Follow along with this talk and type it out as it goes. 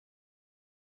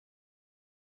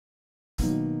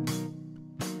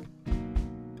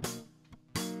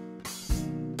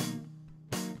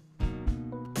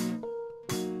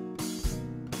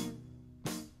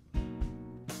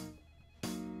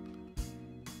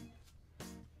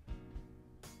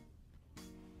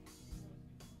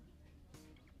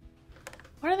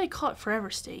Why do they call it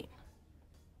Foreverstate?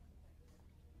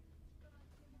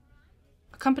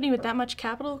 A company with that much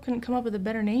capital couldn't come up with a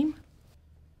better name?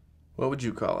 What would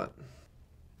you call it?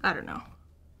 I don't know.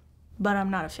 But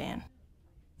I'm not a fan.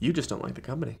 You just don't like the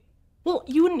company. Well,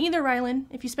 you wouldn't either, Rylan,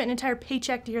 if you spent an entire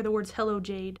paycheck to hear the words "Hello,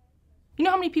 Jade." You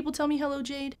know how many people tell me "Hello,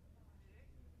 Jade"?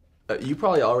 You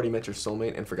probably already met your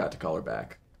soulmate and forgot to call her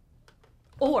back.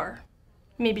 Or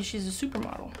maybe she's a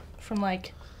supermodel from,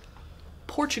 like,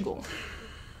 Portugal.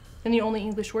 And the only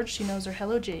English words she knows are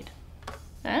 "Hello, Jade."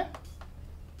 Eh?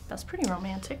 That's pretty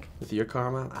romantic. With your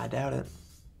karma, I doubt it.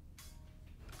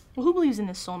 Well, who believes in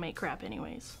this soulmate crap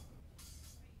anyways?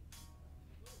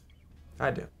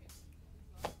 I do.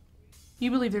 You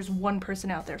believe there's one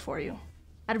person out there for you,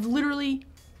 out of literally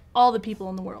all the people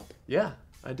in the world. Yeah,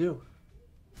 I do.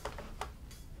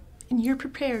 And you're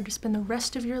prepared to spend the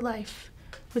rest of your life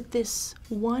with this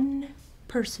one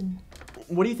person.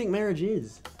 What do you think marriage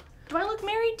is? Do I look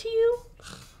married to you?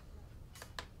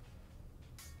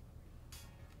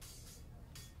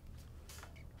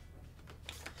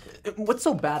 What's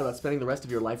so bad about spending the rest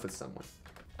of your life with someone?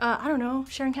 I don't know,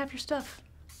 sharing half your stuff.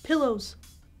 Pillows.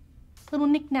 Little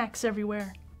knickknacks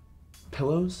everywhere.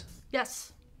 Pillows?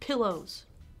 Yes, pillows.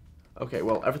 Okay,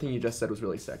 well, everything you just said was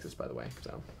really sexist, by the way,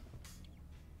 so.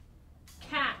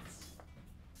 Cats.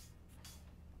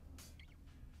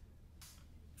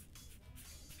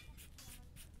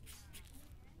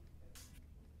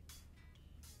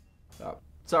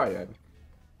 Sorry, I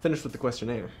finished with the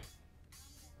questionnaire.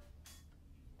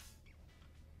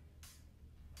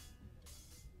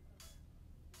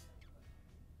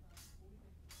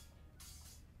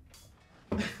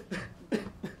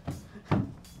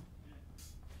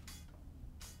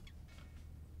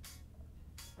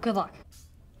 Good luck.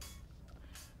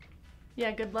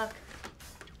 Yeah, good luck.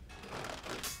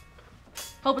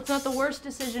 Hope it's not the worst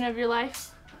decision of your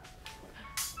life.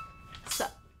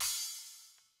 Sup.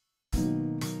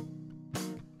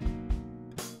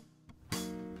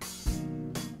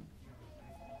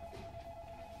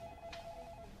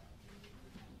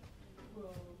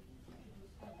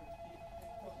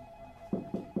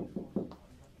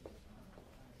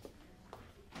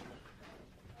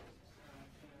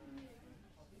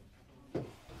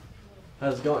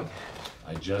 How's it going?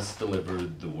 I just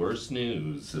delivered the worst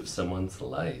news of someone's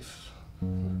life.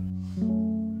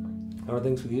 How are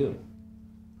things with you?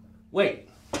 Wait,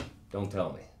 don't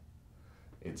tell me.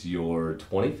 It's your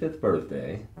 25th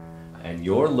birthday, and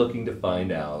you're looking to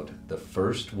find out the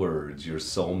first words your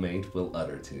soulmate will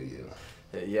utter to you.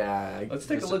 Yeah. Let's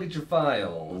take a look at your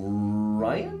file.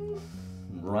 Ryan?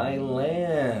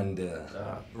 Ryland.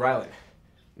 Rylan.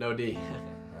 No D.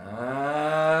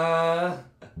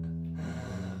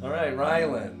 All right,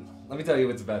 Rylan, let me tell you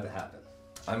what's about to happen.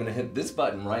 I'm gonna hit this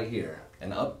button right here,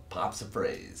 and up pops a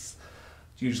phrase.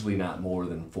 It's usually not more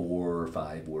than 4 or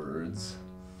 5 words.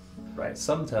 Right,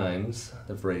 sometimes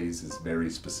the phrase is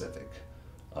very specific.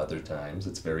 Other times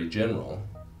it's very general.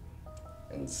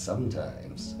 And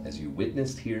sometimes, as you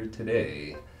witnessed here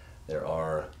today, there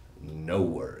are no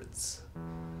words.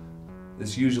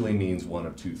 This usually means one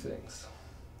of 2 things.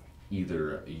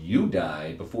 Either you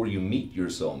die before you meet your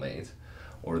soulmate,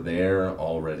 or they're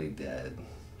already dead.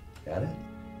 Got it?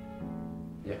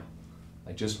 Yeah.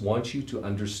 I just want you to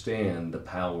understand the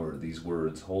power these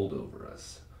words hold over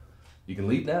us. You can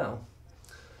leave now.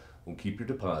 We'll keep your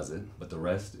deposit, but the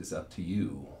rest is up to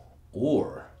you.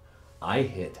 Or I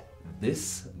hit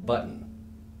this button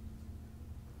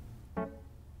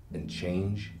and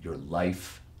change your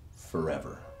life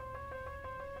forever.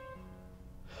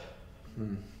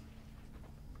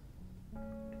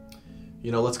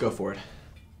 You know, let's go for it.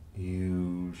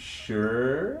 You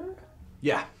sure?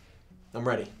 Yeah, I'm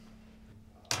ready.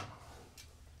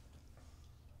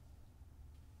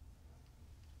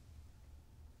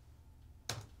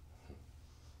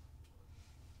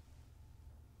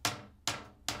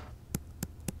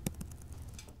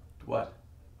 What?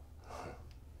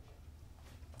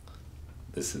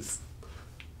 This has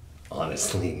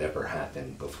honestly never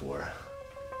happened before.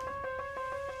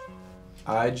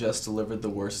 I just delivered the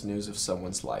worst news of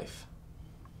someone's life.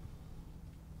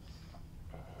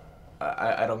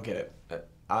 I don't get it.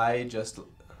 I just...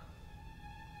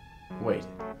 Wait.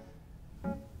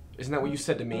 Isn't that what you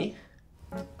said to me?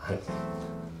 I'm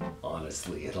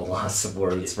honestly at a loss of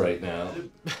words right now.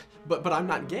 But I'm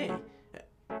not gay.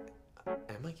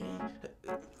 Am I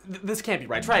gay? This can't be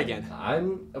right. Try again.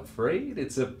 I'm afraid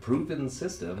it's a proven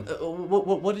system.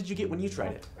 What did you get when you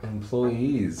tried it?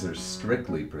 Employees are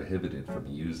strictly prohibited from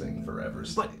using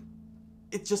Foreverstate. But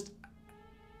it's just...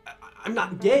 I'm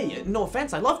not gay. No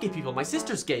offense. I love gay people. My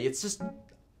sister's gay. It's just...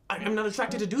 I'm not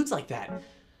attracted to dudes like that.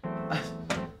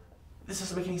 This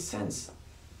doesn't make any sense.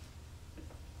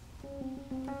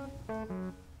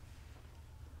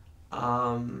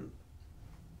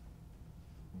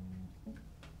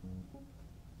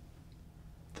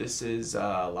 This is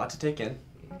a lot to take in.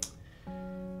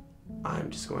 I'm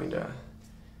just going to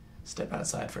step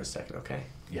outside for a second, okay?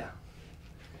 Yeah,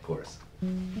 of course.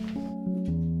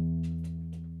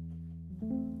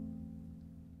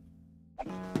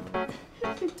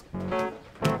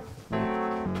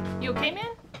 You okay, man?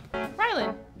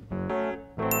 Rylan?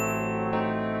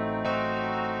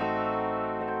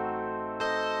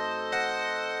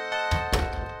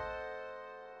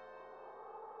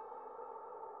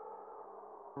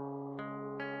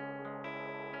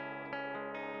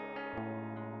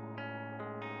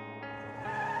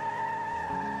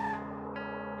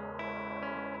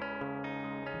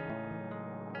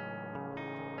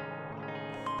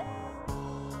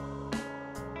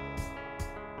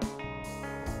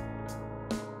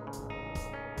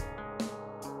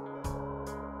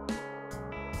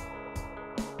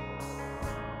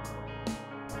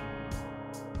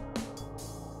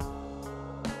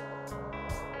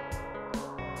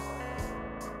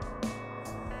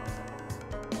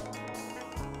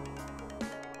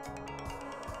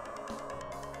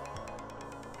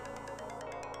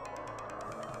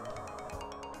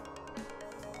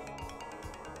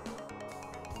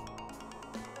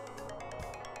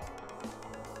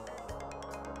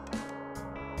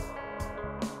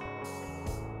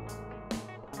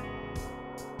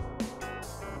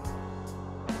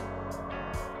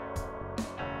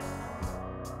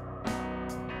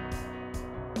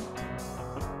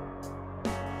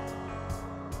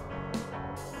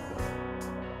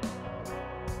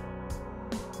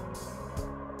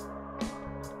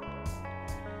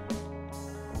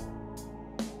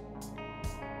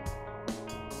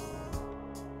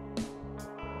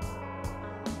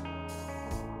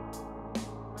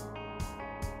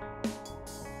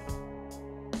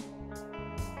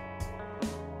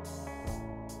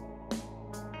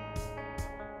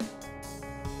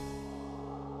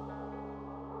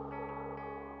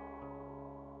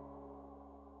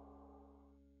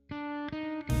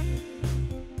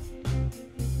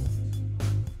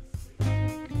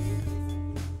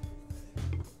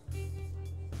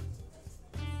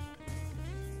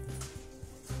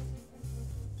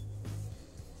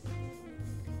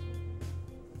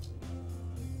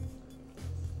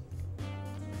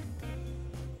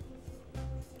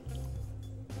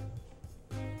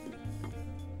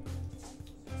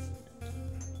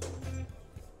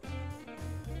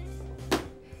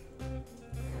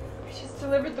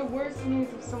 Delivered the worst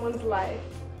news of someone's life.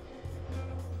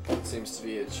 It seems to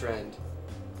be a trend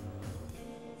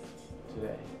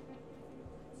today.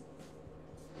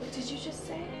 What did you just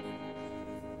say?